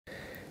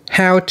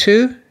How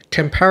to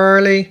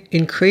temporarily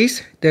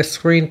increase the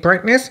screen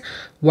brightness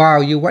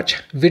while you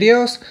watch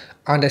videos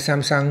on the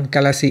Samsung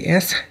Galaxy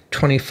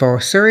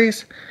S24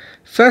 series.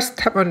 First,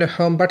 tap on the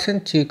home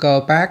button to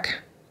go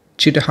back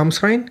to the home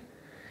screen.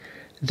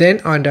 Then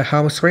on the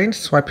home screen,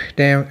 swipe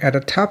down at the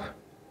top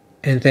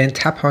and then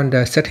tap on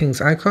the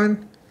settings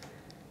icon.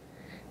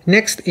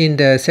 Next, in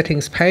the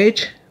settings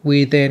page,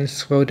 we then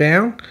scroll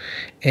down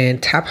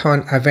and tap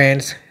on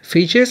advanced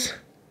features.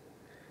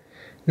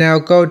 Now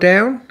go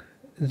down.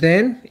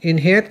 Then in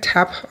here,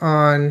 tap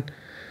on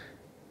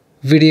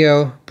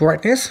video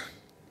brightness,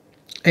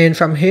 and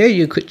from here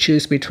you could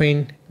choose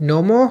between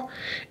normal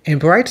and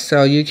bright.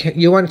 So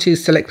you want to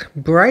select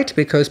bright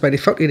because by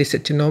default it is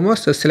set to normal,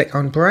 so select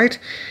on bright,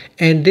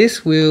 and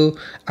this will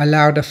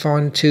allow the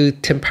phone to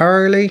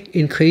temporarily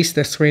increase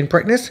the screen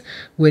brightness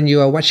when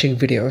you are watching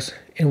videos,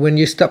 and when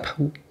you stop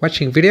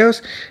watching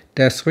videos,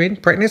 the screen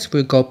brightness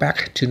will go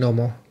back to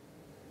normal.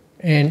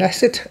 And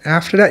that's it.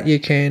 After that, you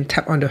can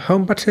tap on the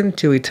home button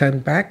to return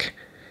back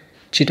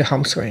to the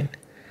home screen.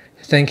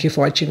 Thank you for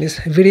watching this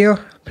video.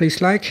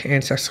 Please like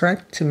and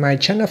subscribe to my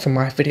channel for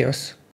more videos.